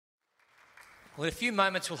Well, in a few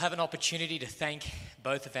moments we'll have an opportunity to thank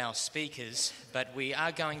both of our speakers, but we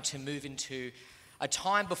are going to move into a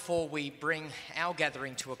time before we bring our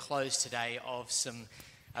gathering to a close today of some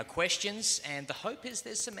questions, and the hope is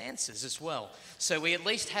there's some answers as well. So we at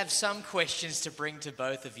least have some questions to bring to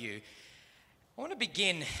both of you. I want to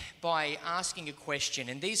begin by asking a question,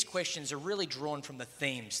 and these questions are really drawn from the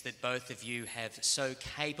themes that both of you have so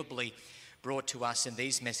capably brought to us in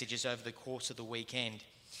these messages over the course of the weekend.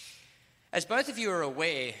 As both of you are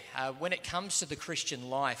aware, when it comes to the Christian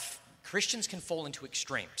life, Christians can fall into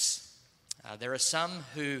extremes. There are some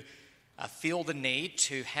who feel the need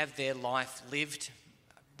to have their life lived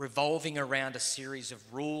revolving around a series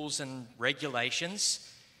of rules and regulations,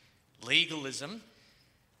 legalism.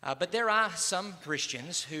 But there are some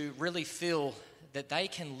Christians who really feel that they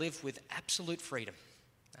can live with absolute freedom.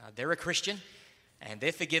 They're a Christian and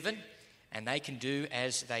they're forgiven and they can do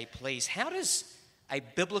as they please. How does a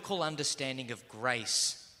biblical understanding of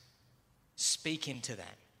grace speak into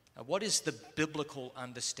that? What is the biblical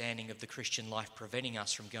understanding of the Christian life preventing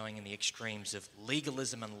us from going in the extremes of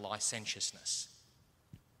legalism and licentiousness?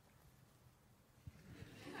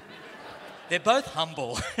 They're both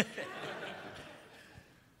humble.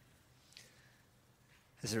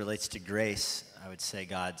 As it relates to grace, I would say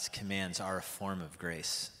God's commands are a form of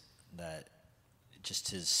grace, that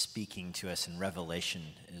just His speaking to us in revelation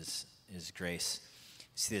is grace.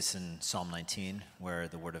 You see this in Psalm 19, where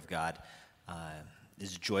the Word of God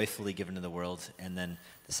is joyfully given to the world, and then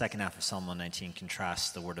the second half of Psalm 119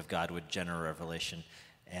 contrasts the Word of God with general revelation,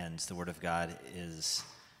 and the Word of God is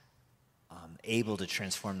able to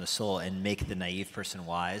transform the soul and make the naive person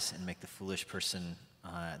wise and make the foolish person,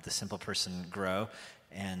 the simple person grow,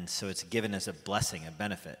 and so it's given as a blessing, a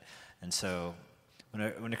benefit. And so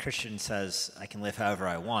when a Christian says, I can live however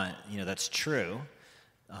I want, that's true,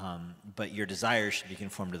 but your desires should be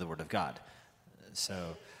conformed to the Word of God.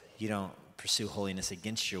 So you don't pursue holiness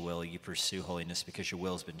against your will, you pursue holiness because your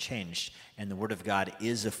will has been changed. And the Word of God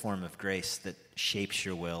is a form of grace that shapes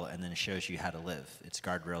your will and then shows you how to live. It's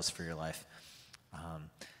guardrails for your life.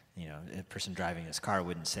 A person driving his car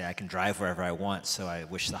wouldn't say, I can drive wherever I want, so I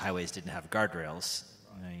wish the highways didn't have guardrails.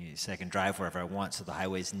 You say, I can drive wherever I want, so the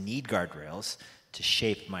highways need guardrails to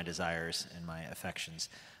shape my desires and my affections.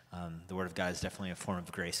 The Word of God is definitely a form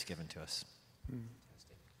of grace given to us.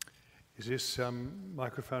 Is this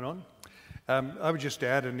microphone on? I would just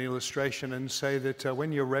add an illustration and say that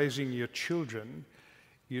when you're raising your children,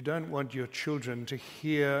 you don't want your children to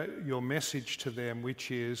hear your message to them,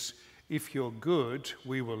 which is, if you're good,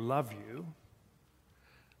 we will love you.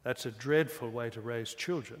 That's a dreadful way to raise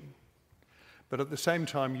children. But at the same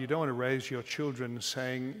time, you don't want to raise your children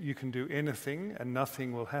saying you can do anything and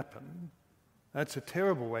nothing will happen. That's a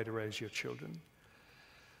terrible way to raise your children.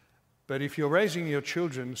 But if you're raising your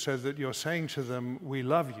children so that you're saying to them, we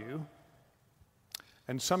love you,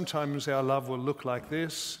 and sometimes our love will look like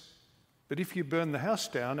this, but if you burn the house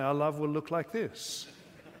down, our love will look like this.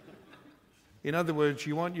 In other words,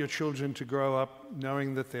 you want your children to grow up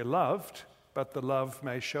knowing that they're loved, but the love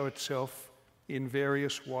may show itself in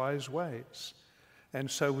various wise ways. And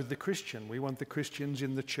so with the Christian, we want the Christians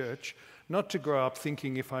in the church not to grow up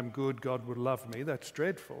thinking if I'm good, God will love me. That's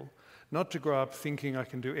dreadful. Not to grow up thinking I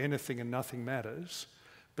can do anything and nothing matters,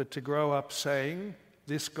 but to grow up saying,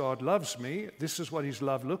 this God loves me, this is what His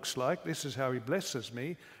love looks like, this is how He blesses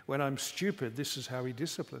me. When I'm stupid, this is how He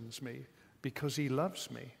disciplines me, because He loves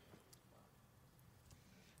me.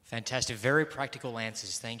 Fantastic. Very practical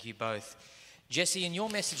answers. Thank you both. Jesse, in your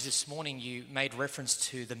message this morning, you made reference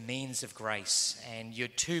to the means of grace, and your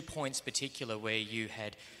 2 points particular where you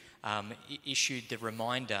had issued the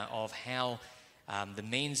reminder of how the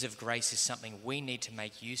means of grace is something we need to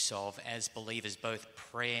make use of as believers, both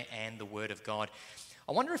prayer and the Word of God.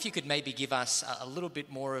 I wonder if you could maybe give us a little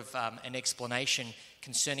bit more of an explanation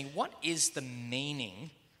concerning what is the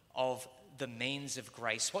meaning of the means of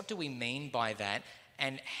grace? What do we mean by that?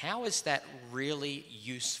 And how is that really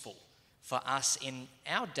useful for us in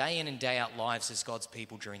our day in and day out lives as God's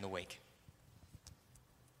people during the week?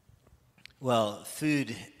 Well,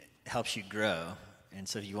 food helps you grow, and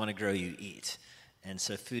so if you want to grow, you eat. And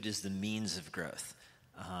so food is the means of growth.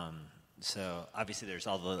 So obviously there's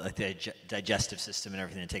all the digestive system and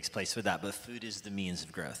everything that takes place with that, but food is the means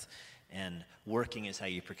of growth. And working is how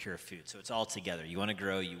you procure food. So it's all together. You want to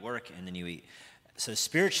grow, you work, and then you eat. So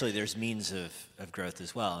spiritually, there's means of growth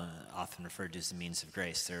as well, often referred to as the means of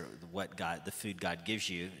grace. They're the food God gives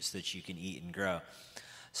you so that you can eat and grow.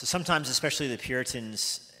 So sometimes, especially the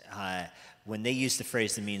Puritans, when they used the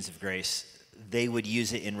phrase the means of grace, they would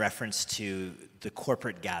use it in reference to the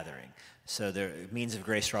corporate gathering. So the means of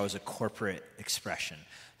grace are always a corporate expression.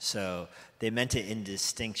 So they meant it in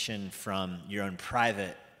distinction from your own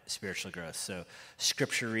private spiritual growth. So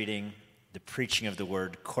scripture reading, the preaching of the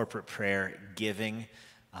word, corporate prayer, giving,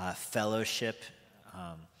 fellowship.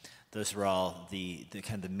 Those were all the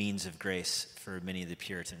kind of the means of grace for many of the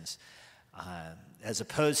Puritans. As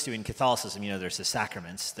opposed to in Catholicism, there's the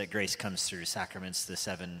sacraments, that grace comes through sacraments, the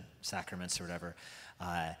 7 sacraments or whatever.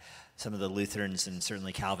 Some of the Lutherans and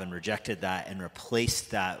certainly Calvin rejected that and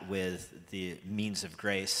replaced that with the means of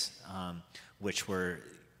grace, which were,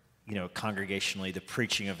 congregationally the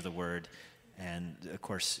preaching of the word and, of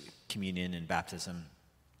course, communion and baptism.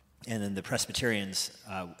 And then the Presbyterians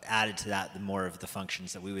added to that the more of the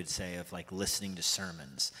functions that we would say of like listening to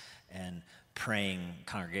sermons and praying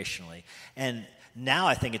congregationally. And now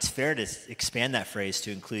I think it's fair to expand that phrase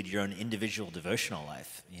to include your own individual devotional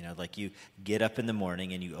life. Like you get up in the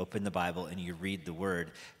morning and you open the Bible and you read the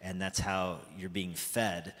Word, and that's how you're being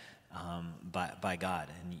fed by God,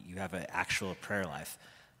 and you have an actual prayer life.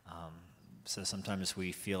 So sometimes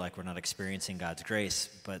we feel like we're not experiencing God's grace,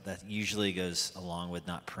 but that usually goes along with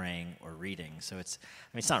not praying or reading. So it's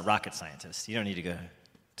not rocket scientist. You don't need to go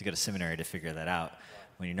to seminary to figure that out.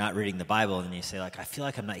 When you're not reading the Bible and you say, like, I feel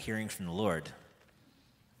like I'm not hearing from the Lord.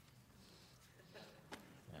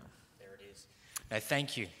 There it is. No,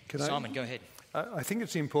 thank you. Simon, go ahead. I think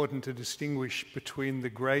it's important to distinguish between the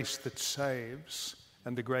grace that saves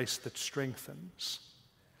and the grace that strengthens.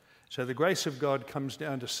 So the grace of God comes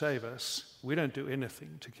down to save us. We don't do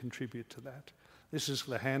anything to contribute to that. This is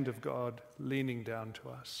the hand of God leaning down to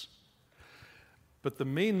us. But the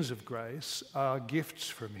means of grace are gifts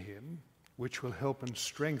from Him, which will help and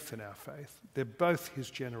strengthen our faith. They're both His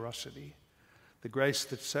generosity. The grace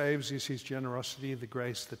that saves is His generosity. The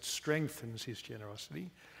grace that strengthens His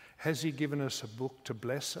generosity. Has He given us a book to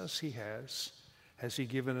bless us? He has. Has He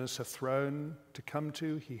given us a throne to come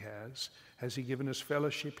to? He has. Has He given us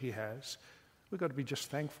fellowship? He has. We've got to be just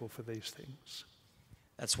thankful for these things.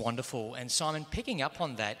 That's wonderful. And Simon, picking up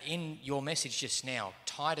on that, in your message just now,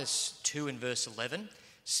 Titus 2 and verse 11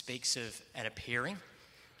 speaks of an appearing.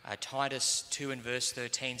 Titus 2 and verse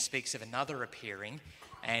 13 speaks of another appearing,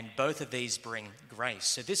 and both of these bring grace.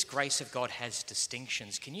 So this grace of God has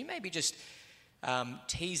distinctions. Can you maybe just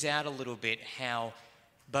tease out a little bit how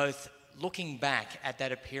both looking back at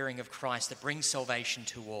that appearing of Christ that brings salvation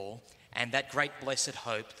to all and that great blessed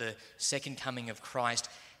hope, the second coming of Christ,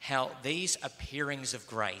 how these appearings of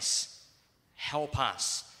grace help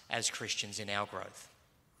us as Christians in our growth?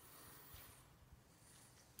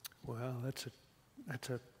 Well, that's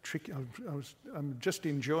a tricky. I'm just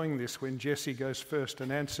enjoying this when Jesse goes first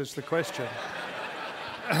and answers the question.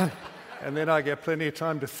 And then I get plenty of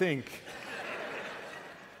time to think.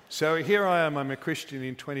 So here I am, I'm a Christian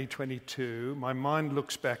in 2022. My mind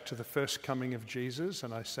looks back to the first coming of Jesus,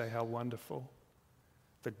 and I say, how wonderful.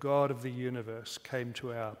 The God of the universe came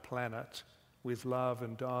to our planet with love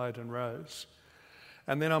and died and rose.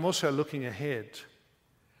 And then I'm also looking ahead.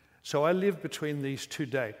 So I live between these two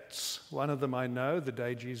dates. One of them I know, the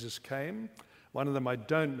day Jesus came. One of them I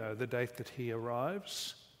don't know, the date that He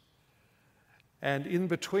arrives. And in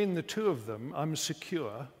between the two of them, I'm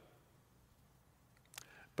secure.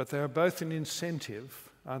 But they are both an incentive,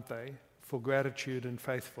 aren't they, for gratitude and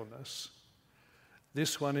faithfulness.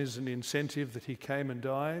 This one is an incentive that He came and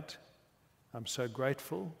died. I'm so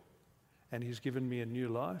grateful. And He's given me a new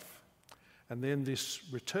life. And then this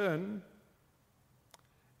return,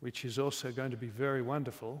 which is also going to be very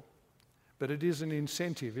wonderful, but it is an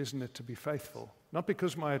incentive, isn't it, to be faithful? Not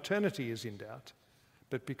because my eternity is in doubt,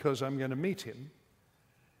 but because I'm going to meet Him,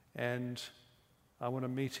 and I want to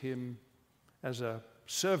meet Him as a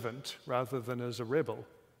servant rather than as a rebel.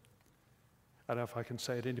 I don't know if I can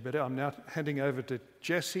say it any better. I'm now handing over to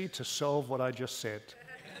Jesse to solve what I just said.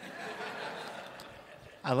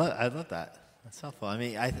 I love that. That's helpful. I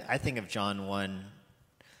mean, I think of John 1,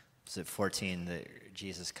 is it 14, that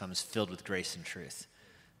Jesus comes filled with grace and truth.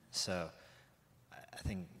 So I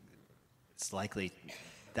think it's likely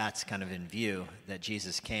that's kind of in view, that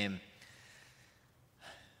Jesus came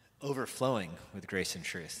overflowing with grace and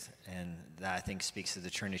truth. And that, I think, speaks to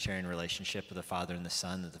the Trinitarian relationship of the Father and the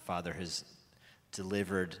Son, that the Father has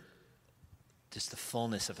delivered just the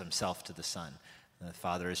fullness of Himself to the Son. And the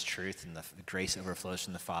Father is truth, and the grace overflows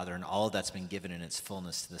from the Father, and all of that's been given in its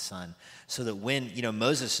fullness to the Son. So that when,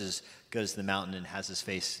 Moses goes to the mountain and has his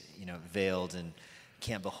face, veiled and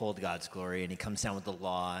can't behold God's glory, and he comes down with the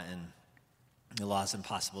law, and the law is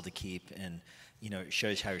impossible to keep, and it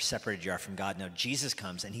shows how separated you are from God. Now Jesus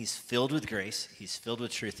comes, and He's filled with grace. He's filled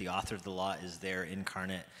with truth. The author of the law is there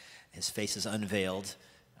incarnate. His face is unveiled.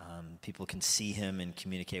 People can see Him and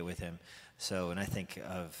communicate with Him. So when I think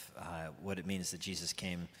of what it means that Jesus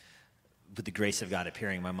came with the grace of God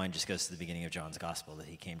appearing, my mind just goes to the beginning of John's gospel, that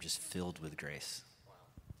he came just filled with grace.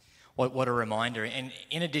 What a reminder. And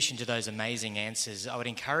in addition to those amazing answers, I would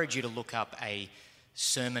encourage you to look up a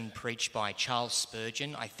sermon preached by Charles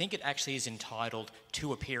Spurgeon. I think it actually is entitled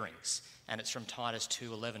Two Appearings, and it's from Titus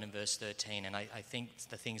 2:11 and verse 13. And I think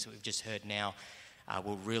the things that we've just heard now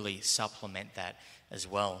will really supplement that as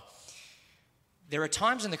well. There are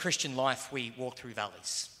times in the Christian life we walk through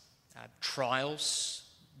valleys, trials,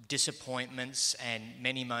 disappointments, and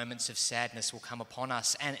many moments of sadness will come upon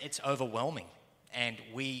us, and it's overwhelming, and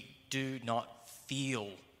we do not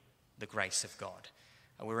feel the grace of God.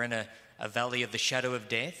 We're in a valley of the shadow of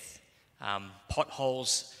death.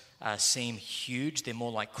 Potholes seem huge. They're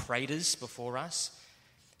more like craters before us.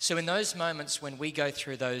 So in those moments when we go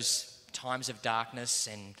through those times of darkness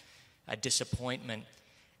and disappointment,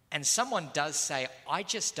 and someone does say, I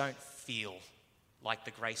just don't feel like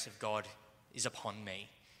the grace of God is upon me,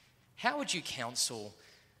 how would you counsel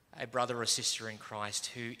a brother or sister in Christ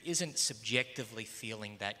who isn't subjectively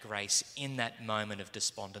feeling that grace in that moment of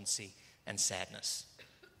despondency and sadness?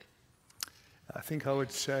 I think I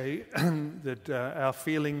would say that our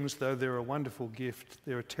feelings, though they're a wonderful gift,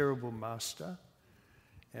 they're a terrible master.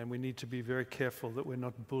 And we need to be very careful that we're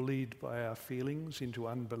not bullied by our feelings into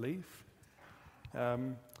unbelief.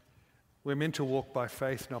 We're meant to walk by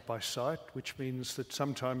faith, not by sight, which means that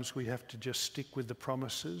sometimes we have to just stick with the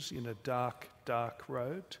promises in a dark, dark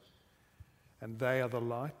road, and they are the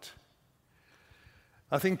light.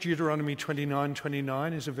 I think Deuteronomy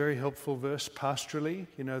 29:29 is a very helpful verse pastorally.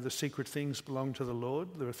 You know, the secret things belong to the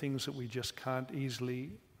Lord. There are things that we just can't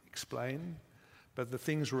easily explain, but the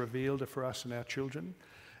things revealed are for us and our children.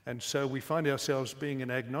 And so we find ourselves being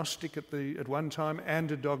an agnostic at one time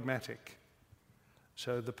and a dogmatic.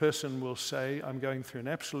 So the person will say, I'm going through an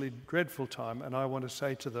absolutely dreadful time, and I want to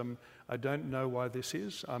say to them, I don't know why this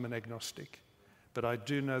is. I'm an agnostic. But I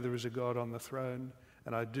do know there is a God on the throne,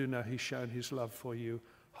 and I do know he's shown his love for you.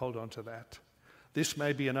 Hold on to that. This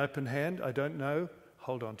may be an open hand. I don't know.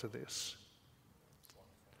 Hold on to this.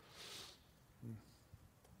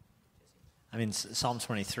 I mean, Psalm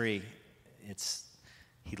 23,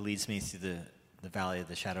 he leads me through the valley of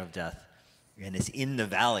the shadow of death. And it's in the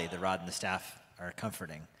valley, the rod and the staff are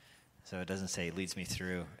comforting. So it doesn't say it leads me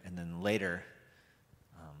through, and then later,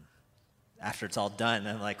 after it's all done,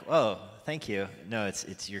 I'm like, oh, thank you. No,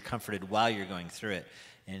 it's you're comforted while you're going through it.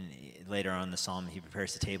 And later on in the psalm, he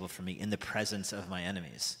prepares the table for me in the presence of my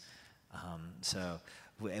enemies. So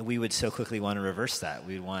we would so quickly want to reverse that.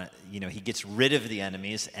 We want, he gets rid of the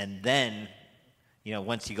enemies, and then,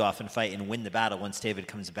 once you go off and fight and win the battle, once David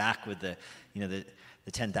comes back with the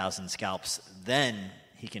 10,000 scalps, then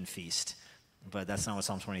he can feast. But that's not what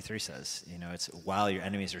Psalm 23 says. It's while your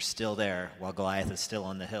enemies are still there, while Goliath is still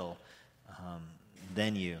on the hill,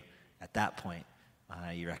 then at that point,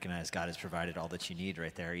 you recognize God has provided all that you need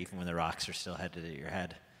right there, even when the rocks are still headed at your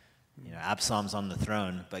head. Absalom's on the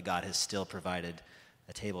throne, but God has still provided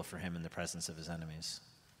a table for him in the presence of his enemies.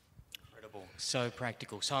 Incredible. So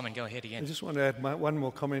practical. Simon, go ahead again. I just want to add one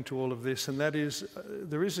more comment to all of this, and that is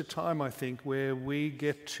there is a time, I think, where we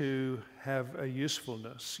get to have a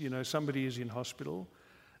usefulness. Somebody is in hospital.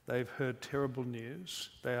 They've heard terrible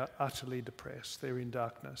news. They are utterly depressed. They're in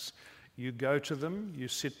darkness. You go to them, you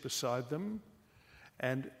sit beside them,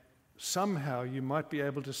 and somehow you might be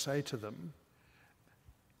able to say to them,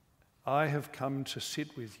 I have come to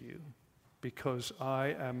sit with you because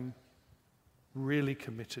I am really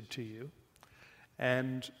committed to you,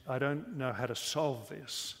 and I don't know how to solve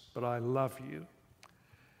this, but I love you,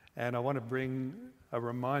 and I want to bring a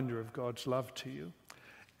reminder of God's love to you.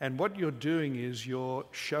 And what you're doing is you're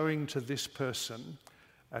showing to this person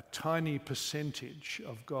a tiny percentage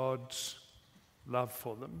of God's love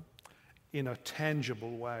for them in a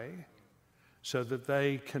tangible way, so that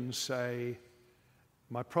they can say,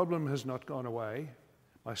 my problem has not gone away,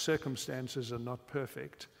 my circumstances are not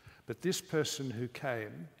perfect, but this person who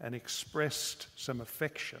came and expressed some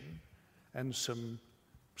affection and some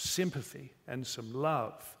sympathy and some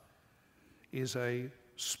love is a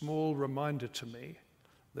small reminder to me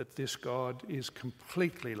that this God is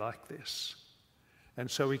completely like this. And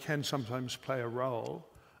so we can sometimes play a role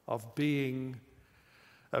of being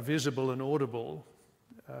a visible and audible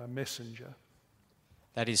messenger.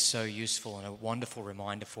 That is so useful and a wonderful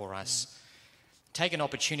reminder for us. Take an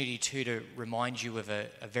opportunity to remind you of a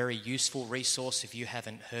very useful resource if you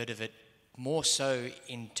haven't heard of it, more so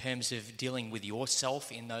in terms of dealing with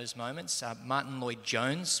yourself in those moments. Martin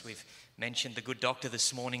Lloyd-Jones, we've mentioned the good doctor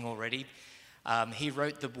this morning already. He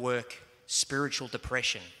wrote the work Spiritual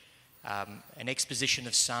Depression, an exposition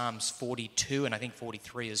of Psalms 42 and I think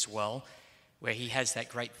 43 as well, where he has that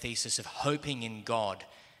great thesis of hoping in God.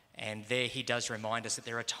 And there he does remind us that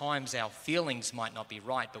there are times our feelings might not be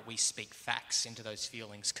right, but we speak facts into those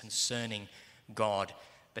feelings concerning God.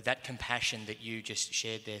 But that compassion that you just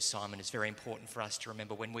shared there, Simon, is very important for us to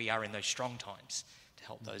remember when we are in those strong times, to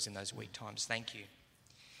help those in those weak times. Thank you.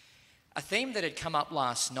 A theme that had come up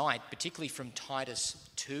last night, particularly from Titus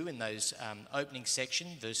 2 in those opening section,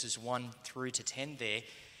 verses 1 through to 10 there,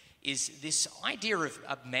 is this idea of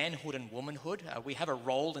manhood and womanhood. We have a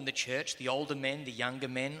role in the church, the older men, the younger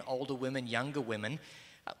men, older women, younger women.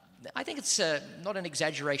 I think it's not an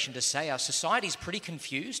exaggeration to say our society is pretty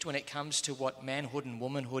confused when it comes to what manhood and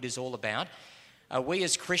womanhood is all about. We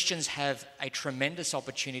as Christians have a tremendous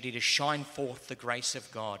opportunity to shine forth the grace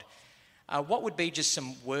of God. What would be just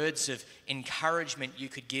some words of encouragement you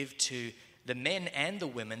could give to the men and the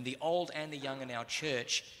women, the old and the young in our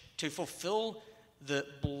church, to fulfill the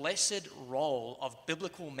blessed role of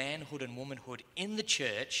biblical manhood and womanhood in the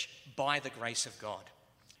church by the grace of God?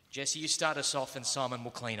 Jesse, you start us off and Simon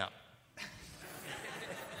will clean up.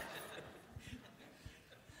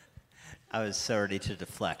 I was so ready to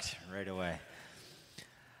deflect right away.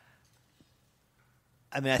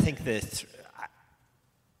 I mean, I think that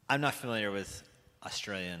I'm not familiar with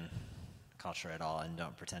Australian culture at all and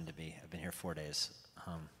don't pretend to be. I've been here 4 days.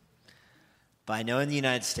 But I know in the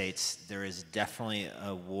United States there is definitely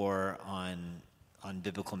a war on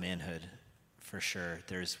biblical manhood, for sure.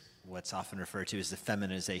 There's what's often referred to as the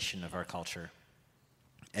feminization of our culture.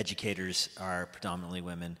 Educators are predominantly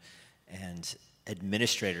women, and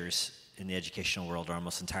administrators in the educational world are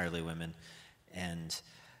almost entirely women. And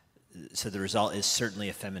so the result is certainly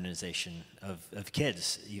a feminization of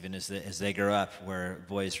kids, even as they grow up, where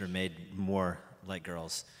boys are made more like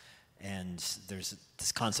girls. And there's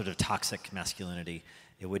this concept of toxic masculinity.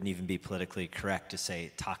 It wouldn't even be politically correct to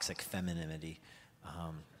say toxic femininity.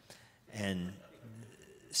 And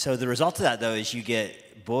so the result of that, though, is you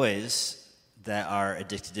get boys that are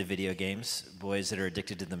addicted to video games, boys that are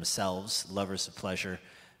addicted to themselves, lovers of pleasure,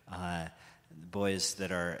 boys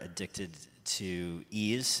that are addicted to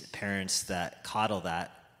ease, parents that coddle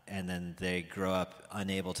that, and then they grow up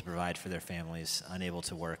unable to provide for their families, unable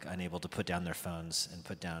to work, unable to put down their phones and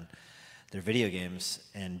put down their video games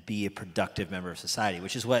and be a productive member of society,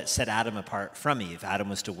 which is what set Adam apart from Eve. Adam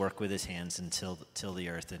was to work with his hands and till the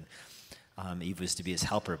earth, and Eve was to be his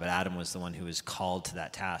helper, but Adam was the one who was called to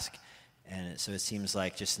that task. And so it seems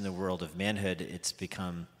like just in the world of manhood, it's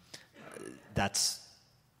become, that's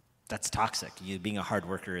toxic. Being a hard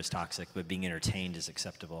worker is toxic, but being entertained is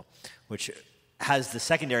acceptable, which has the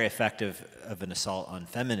secondary effect of an assault on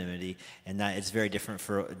femininity, and that it's very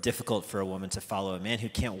difficult for a woman to follow a man who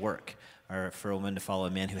can't work, or for a woman to follow a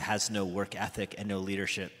man who has no work ethic and no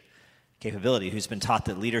leadership capability, who's been taught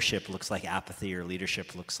that leadership looks like apathy or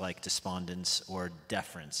leadership looks like despondence or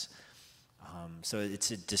deference. So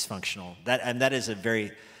it's a dysfunctional, that is a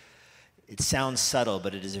very, it sounds subtle,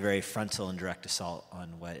 but it is a very frontal and direct assault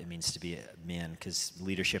on what it means to be a man, because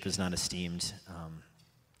leadership is not esteemed.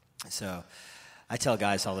 So I tell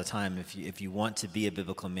guys all the time, if you want to be a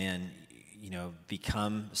biblical man,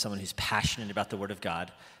 become someone who's passionate about the Word of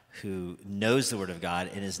God, who knows the Word of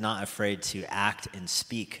God, and is not afraid to act and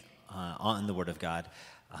speak on the Word of God.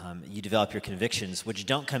 You develop your convictions, which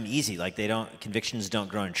don't come easy. Convictions don't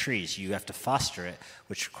grow on trees. You have to foster it,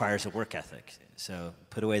 which requires a work ethic. So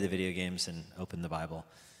put away the video games and open the Bible.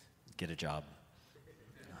 Get a job.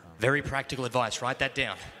 Very practical advice. Write that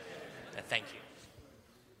down. Thank you.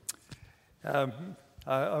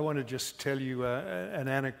 I want to just tell you an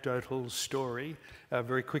anecdotal story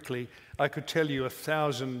very quickly. I could tell you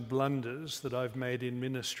 1,000 blunders that I've made in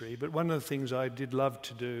ministry, but one of the things I did love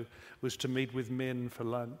to do was to meet with men for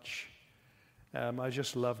lunch. I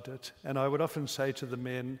just loved it. And I would often say to the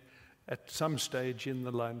men at some stage in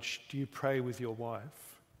the lunch, do you pray with your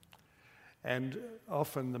wife? And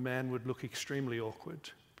often the man would look extremely awkward,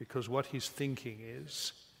 because what he's thinking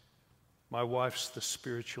is, my wife's the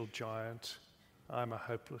spiritual giant, I'm a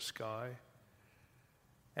hopeless guy.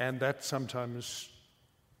 And that sometimes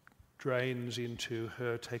drains into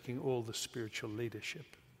her taking all the spiritual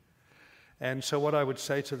leadership. And so what I would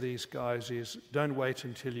say to these guys is, don't wait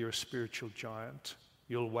until you're a spiritual giant.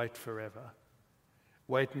 You'll wait forever.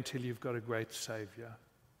 Wait until you've got a great Savior.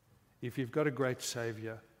 If you've got a great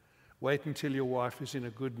Savior, wait until your wife is in a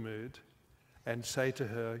good mood and say to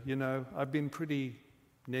her, I've been pretty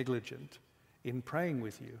negligent in praying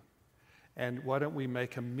with you. And why don't we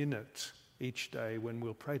make a minute each day when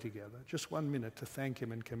we'll pray together? Just 1 minute to thank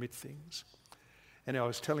him and commit things. And I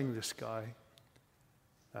was telling this guy,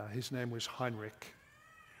 his name was Heinrich,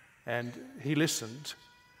 And he listened.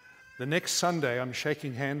 The next Sunday, I'm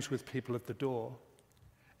shaking hands with people at the door,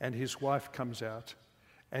 and his wife comes out,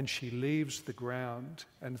 and she leaves the ground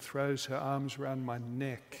and throws her arms around my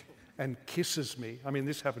neck and kisses me. I mean,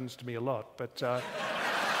 this happens to me a lot, but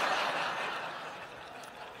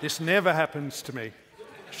this never happens to me.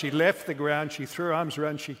 She left the ground, she threw her arms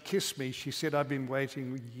around, she kissed me. She said, I've been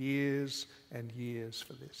waiting years and years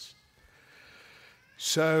for this.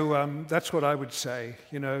 So that's what I would say.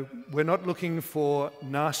 You know, we're not looking for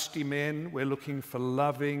nasty men. We're looking for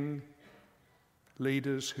loving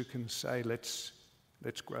leaders who can say, let's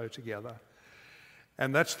grow together.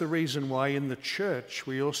 And that's the reason why in the church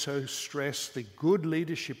we also stress the good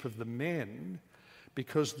leadership of the men,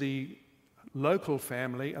 because the local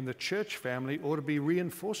family and the church family ought to be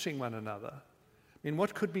reinforcing one another. I mean,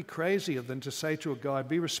 what could be crazier than to say to a guy,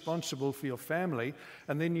 be responsible for your family,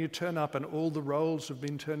 and then you turn up and all the roles have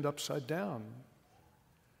been turned upside down?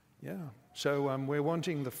 Yeah. So we're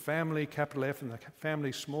wanting the family, capital F, and the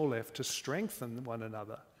family, small f, to strengthen one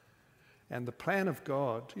another. And the plan of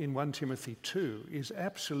God in 1 Timothy 2 is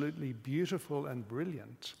absolutely beautiful and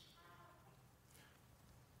brilliant.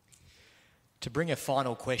 To bring a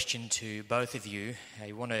final question to both of you,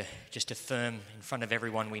 I want to just affirm in front of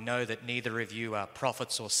everyone, we know that neither of you are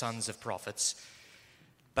prophets or sons of prophets.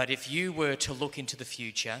 But if you were to look into the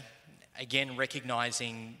future, again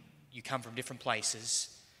recognizing you come from different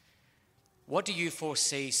places, what do you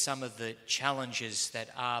foresee some of the challenges that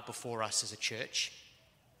are before us as a church,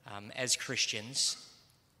 as Christians,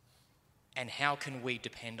 and how can we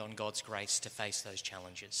depend on God's grace to face those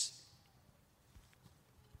challenges?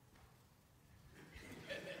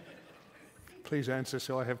 Please answer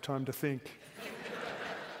so I have time to think.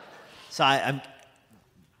 So I'm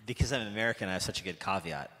because I'm American, I have such a good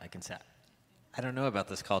caveat. I can say, I don't know about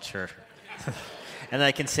this culture. And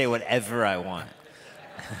I can say whatever I want.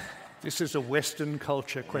 This is a Western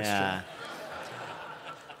culture question. Yeah.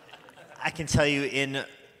 I can tell you in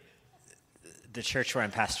the church where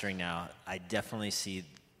I'm pastoring now, I definitely see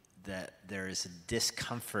that there is a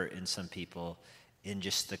discomfort in some people in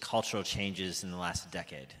just the cultural changes in the last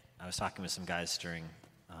decade. I was talking with some guys during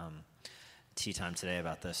tea time today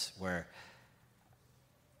about this, where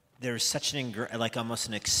there was such like almost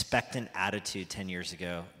an expectant attitude 10 years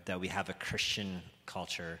ago that we have a Christian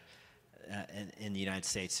culture. In the United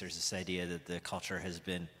States, there's this idea that the culture has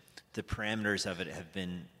been, the parameters of it have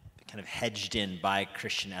been kind of hedged in by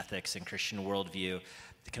Christian ethics and Christian worldview.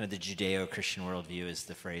 Kind of the Judeo-Christian worldview is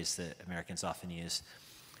the phrase that Americans often use.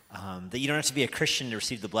 That you don't have to be a Christian to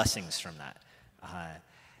receive the blessings from that.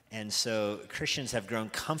 And so Christians have grown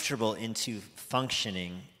comfortable into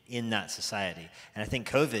functioning in that society. And I think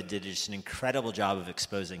COVID did just an incredible job of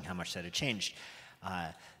exposing how much that had changed.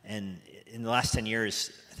 And in the last 10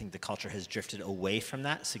 years, I think the culture has drifted away from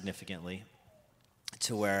that significantly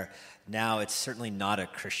to where now it's certainly not a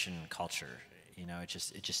Christian culture. You know, it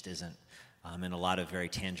just isn't in a lot of very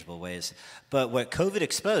tangible ways. But what COVID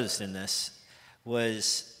exposed in this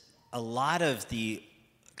was a lot of the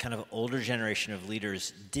kind of older generation of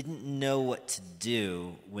leaders didn't know what to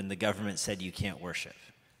do when the government said you can't worship.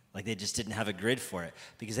 Like they just didn't have a grid for it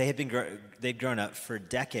because they'd grown up for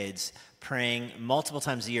decades praying multiple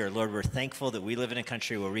times a year, Lord, we're thankful that we live in a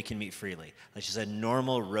country where we can meet freely. Like just a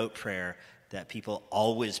normal rote prayer that people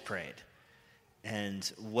always prayed.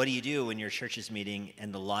 And what do you do when your church is meeting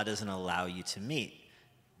and the law doesn't allow you to meet?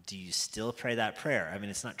 Do you still pray that prayer? I mean,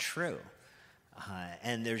 it's not true.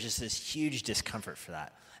 And there's just this huge discomfort for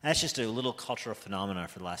that. And that's just a little cultural phenomenon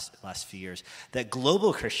for the last few years that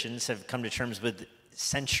global Christians have come to terms with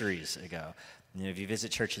centuries ago. You know, if you visit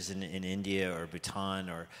churches in India or Bhutan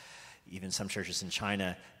or even some churches in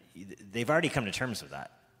China, they've already come to terms with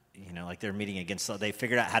that. You know, like they're meeting against, they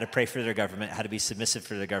figured out how to pray for their government, how to be submissive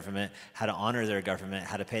for their government, how to honor their government,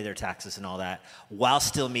 how to pay their taxes and all that, while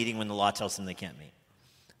still meeting when the law tells them they can't meet.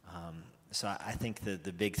 So I think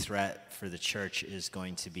the big threat for the church is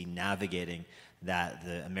going to be navigating that.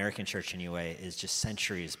 The American church, anyway, is just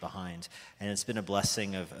centuries behind. And it's been a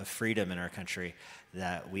blessing of freedom in our country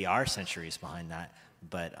that we are centuries behind that.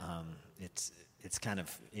 But it's kind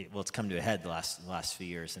of, it's come to a head the last few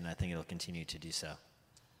years, and I think it'll continue to do so.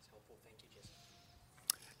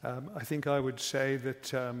 I think I would say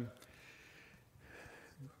that,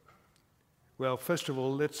 well, first of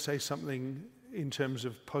all, let's say something in terms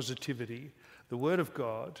of positivity. The Word of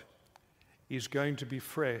God is going to be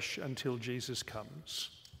fresh until Jesus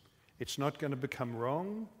comes. It's not going to become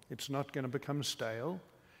wrong. It's not going to become stale.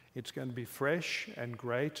 It's going to be fresh and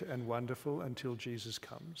great and wonderful until Jesus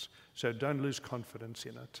comes. So don't lose confidence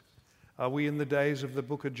in it. Are we in the days of the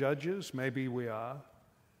book of Judges? Maybe we are.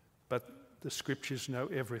 But The Scriptures know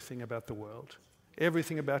everything about the world,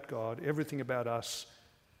 everything about God, everything about us.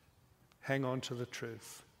 Hang on to the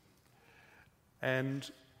truth. And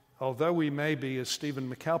although we may be, as Stephen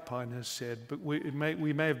McAlpine has said, but we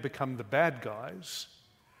may have become the bad guys,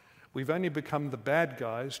 we've only become the bad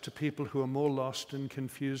guys to people who are more lost and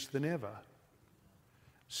confused than ever.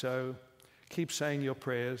 So keep saying your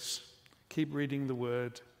prayers, keep reading the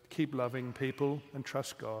Word, keep loving people, and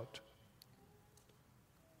trust God.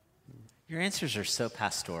 Your answers are so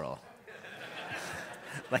pastoral.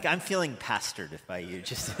 Like, I'm feeling pastored by you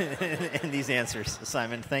just in these answers,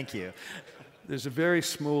 Simon. Thank you. There's a very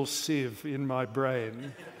small sieve in my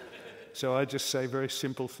brain, so I just say very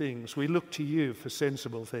simple things. We look to you for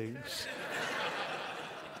sensible things.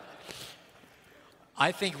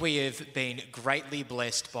 I think we have been greatly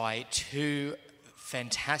blessed by two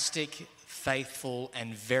fantastic, faithful,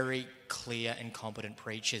 and very clear and competent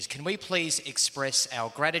preachers. Can we please express our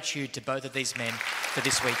gratitude to both of these men for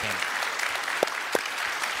this weekend?